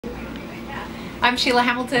I'm Sheila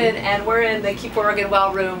Hamilton, and we're in the Keep Oregon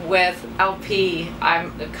Well room with LP.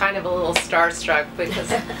 I'm kind of a little starstruck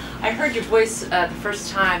because I heard your voice the first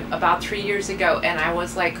time about 3 years ago, and I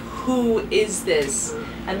was like, who is this?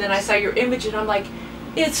 And then I saw your image, and I'm like,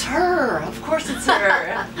 it's her! Of course it's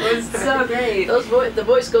her! It was so great. The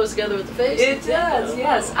voice goes together with the face. It does,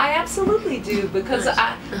 yes. I absolutely do, because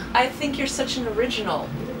I think you're such an original.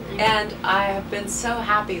 And I have been so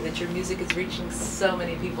happy that your music is reaching so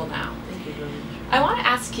many people now. Thank you very much. I want to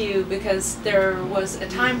ask you, because there was a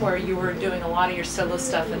time where you were doing a lot of your solo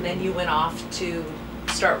stuff and then you went off to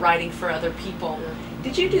start writing for other people. Yeah.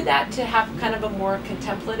 Did you do that to have kind of a more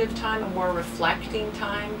contemplative time, a more reflecting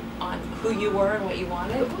time on who you were and what you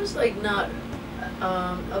wanted? It was like not,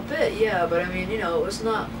 a bit, yeah, but I mean, you know, it was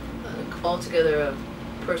not altogether a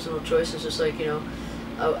personal choice. It's just like, you know,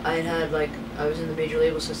 I was in the major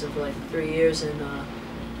label system for like 3 years, and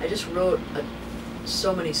I just wrote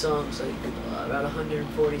so many songs, like about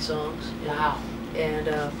 140 songs. Wow.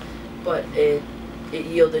 And but it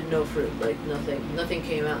yielded no fruit, like nothing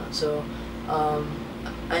came out. So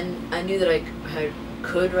I knew that I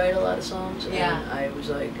could write a lot of songs, and I was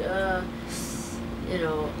like, you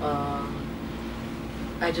know,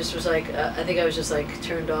 I just was like, I think I was just like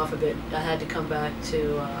turned off a bit. I had to come back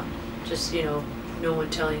to just, you know, no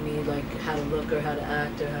one telling me like how to look or how to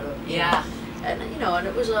act or how to and you know, and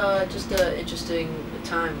it was just an interesting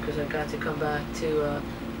time because I got to come back to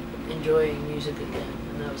enjoying music again,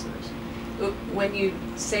 and that was nice. When you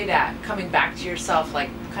say that, coming back to yourself,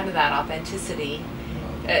 like kind of that authenticity,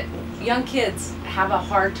 young kids have a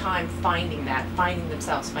hard time finding that, finding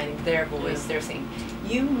themselves, finding their voice, their thing.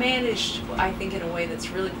 You managed, I think, in a way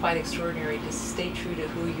that's really quite extraordinary to stay true to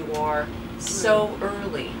who you are so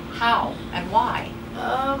early. How and why?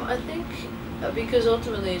 I think because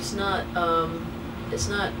ultimately it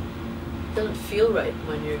doesn't feel right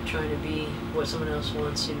when you're trying to be what someone else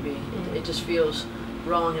wants you to be. It just feels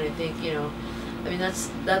wrong, and I think, you know, I mean, that's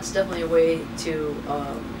definitely a way to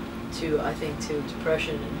I think to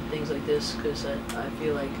depression and things like this, because I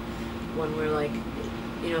feel like when we're like,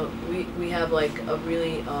 you know, we have like a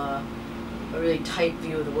really tight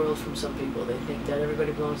view of the world from some people. They think that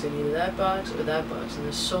everybody belongs in either that box or that box, and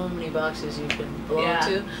there's so many boxes you can belong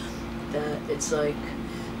to that it's like,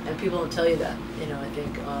 and people don't tell you that. You know, I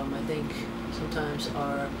think sometimes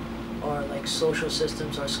our like social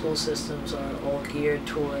systems, our school systems are all geared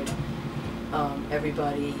toward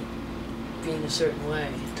everybody being a certain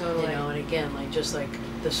way. Totally. You know, and again, like just like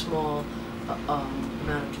the small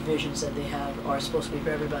amount of divisions that they have are supposed to be for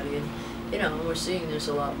everybody, and you know, we're seeing there's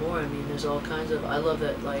a lot more. I mean, there's all kinds of, I love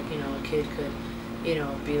that, like, you know, a kid could, you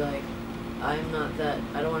know, be like, I'm not that,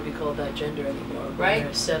 I don't want to be called that gender anymore. When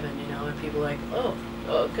they're 7, you know, and people are like, oh,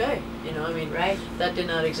 okay. You know, I mean, that did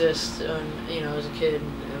not exist when, you know, as a kid.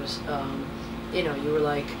 And it was, you know, you were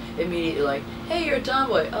like, immediately like, hey, you're a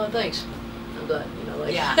tomboy. Oh, thanks. I'm glad, you know,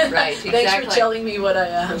 like, exactly. Thanks for telling me what I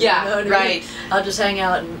am. Yeah, you know what I mean? I'll just hang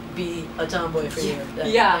out and be a tomboy for you.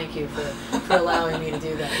 Thank you for allowing me to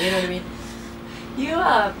do that. You know what I mean? You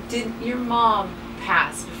did your mom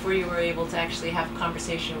pass before you were able to actually have a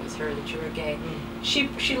conversation with her that you were gay? She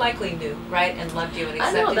likely knew, right, and loved you and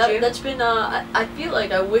accepted you? That's been I feel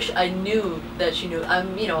like I wish I knew that she knew.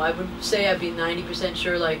 You know, I would say I'd be 90%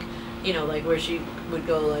 sure, like, you know, like where she would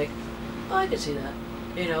go like, oh, I could see that,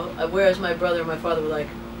 you know, whereas my brother and my father were like,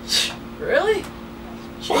 really?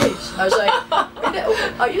 Jeez. I was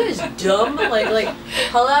like, are you guys dumb? Like,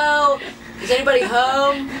 hello? Is anybody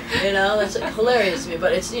home? You know, that's like hilarious to me,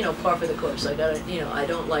 but it's, you know, par for the course. Like, you know, I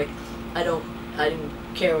didn't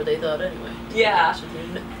care what they thought anyway. Yeah.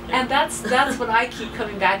 And that's what I keep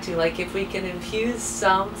coming back to. Like, if we can infuse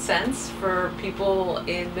some sense for people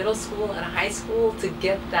in middle school and high school to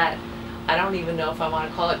get that, I don't even know if I want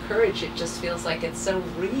to call it courage. It just feels like it's so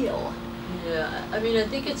real. Yeah, I mean, I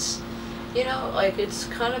think it's, you know, like, it's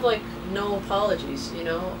kind of like no apologies, you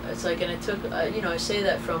know. It's like, and it took, you know, I say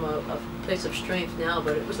that from a place of strength now,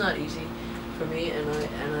 but it was not easy for me, and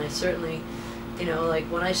I certainly, you know, like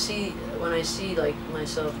when I see like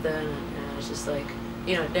myself then, and it's just like,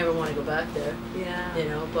 you know, I never want to go back there. Yeah. You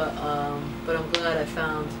know, but I'm glad I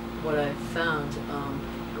found what I found.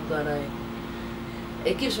 I'm glad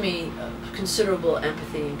it gives me considerable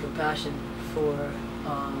empathy and compassion for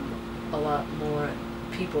a lot more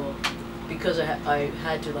people, because I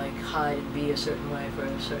had to like hide and be a certain way for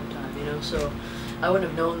a certain time, you know. So I wouldn't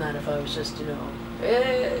have known that if I was just, you know,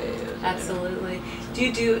 hey, Absolutely. Do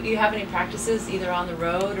you have any practices either on the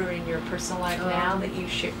road or in your personal life now that you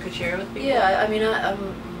could share with people? Yeah, I mean,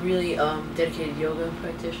 I'm really dedicated yoga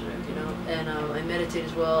practitioner, you know, and I meditate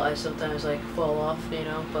as well. I sometimes like fall off, you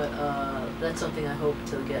know, but that's something I hope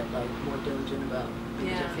to get like more diligent about,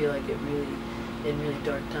 because I feel like it really, in really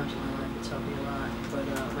dark times in my life, it's helped me a lot. But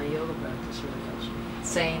my yoga practice really helps me.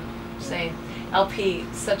 Same. LP,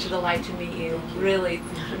 such a delight to meet you. Thank you. Really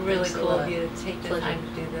Thanks a cool lot. of you to take the Pleasure. time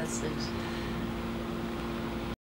to do this. Thanks.